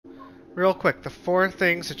real quick, the four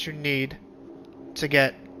things that you need to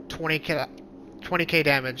get 20k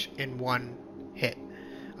damage in one hit.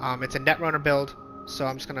 It's a netrunner build, so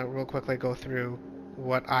I'm just gonna real quickly go through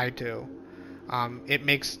what I do. It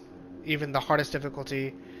makes even the hardest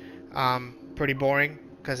difficulty pretty boring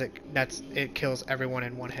because it kills everyone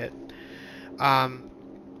in one hit. Um,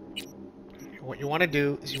 what you want to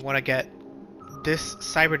do is you want to get this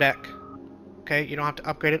cyber deck. Okay, you don't have to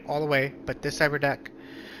upgrade it all the way, but this cyber deck,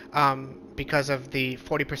 because of the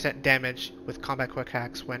 40% damage with combat quick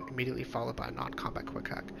hacks when immediately followed by a non-combat quick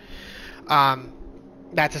hack.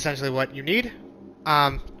 That's essentially what you need.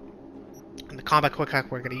 And the combat quick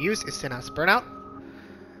hack we're going to use is Synapse Burnout.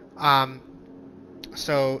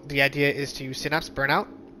 So the idea is to use Synapse Burnout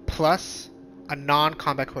plus a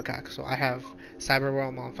non-combat quick hack. So I have Cyber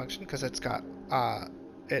Royal Malfunction because it's got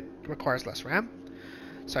it requires less RAM.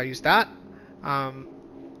 So I use that,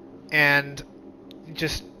 and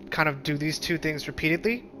just kind of do these two things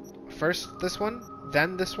repeatedly. First this one,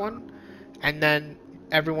 then this one, and then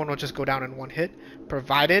everyone will just go down in one hit,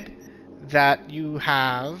 provided that you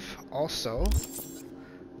have also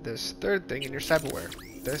this third thing in your cyberware,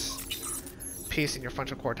 this piece in your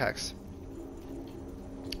frontal cortex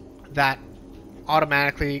that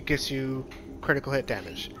automatically gives you critical hit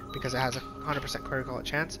damage because it has a 100% critical hit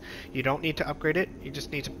chance. You don't need to upgrade it, you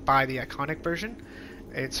just need to buy the iconic version.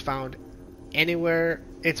 It's found anywhere.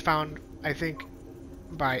 It's found, I think,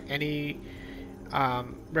 by any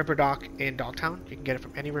Ripper Dock in Dogtown. You can get it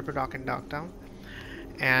from any Ripper Dock in Dogtown,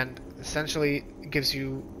 and essentially it gives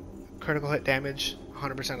you critical hit damage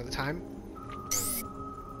 100% of the time.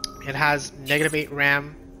 It has -8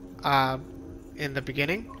 RAM in the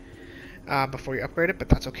beginning before you upgrade it, but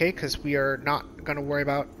that's okay because we are not going to worry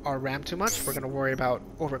about our RAM too much. We're going to worry about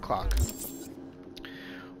overclock.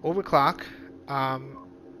 Overclock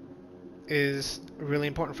is really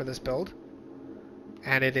important for this build,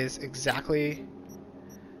 and it is exactly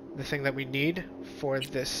the thing that we need for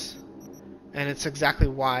this, and it's exactly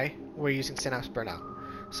why we're using Synapse Burnout.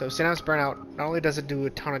 So Synapse Burnout, not only does it do a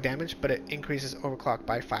ton of damage, but it increases overclock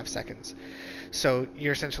by 5 seconds. So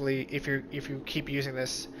you're essentially, if you keep using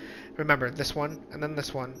this, remember this one and then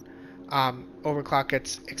this one, overclock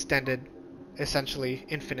gets extended essentially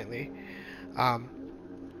infinitely.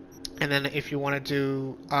 And then if you want to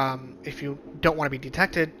do, if you don't want to be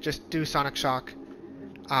detected, just do Sonic Shock,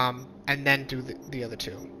 and then do the other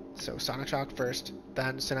two. So Sonic Shock first,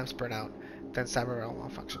 then Synapse Burnout, then Cyber Realm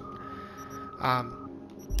Malfunction.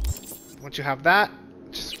 Once you have that,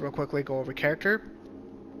 just real quickly go over character.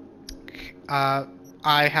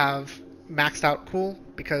 I have maxed out Cool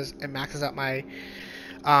because it maxes out my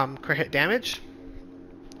crit hit damage.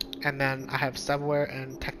 And then I have Subware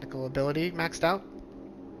and Technical Ability maxed out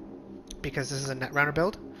because this is a Netrunner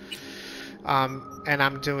build. And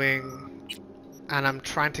I'm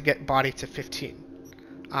trying to get body to 15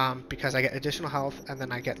 because I get additional health, and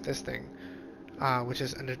then I get this thing, which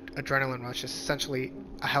is an adrenaline rush. It's essentially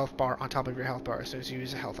a health bar on top of your health bar as soon as you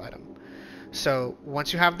use a health item. So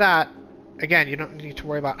once you have that, again, you don't need to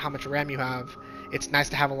worry about how much RAM you have. It's nice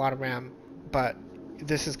to have a lot of RAM, but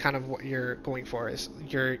this is kind of what you're going for, is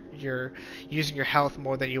you're using your health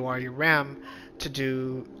more than you are your RAM to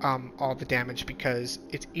do all the damage, because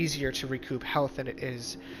it's easier to recoup health than it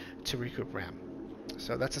is to recoup RAM.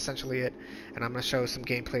 So that's essentially it, and I'm going to show some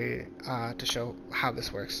gameplay to show how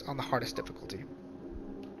this works on the hardest difficulty.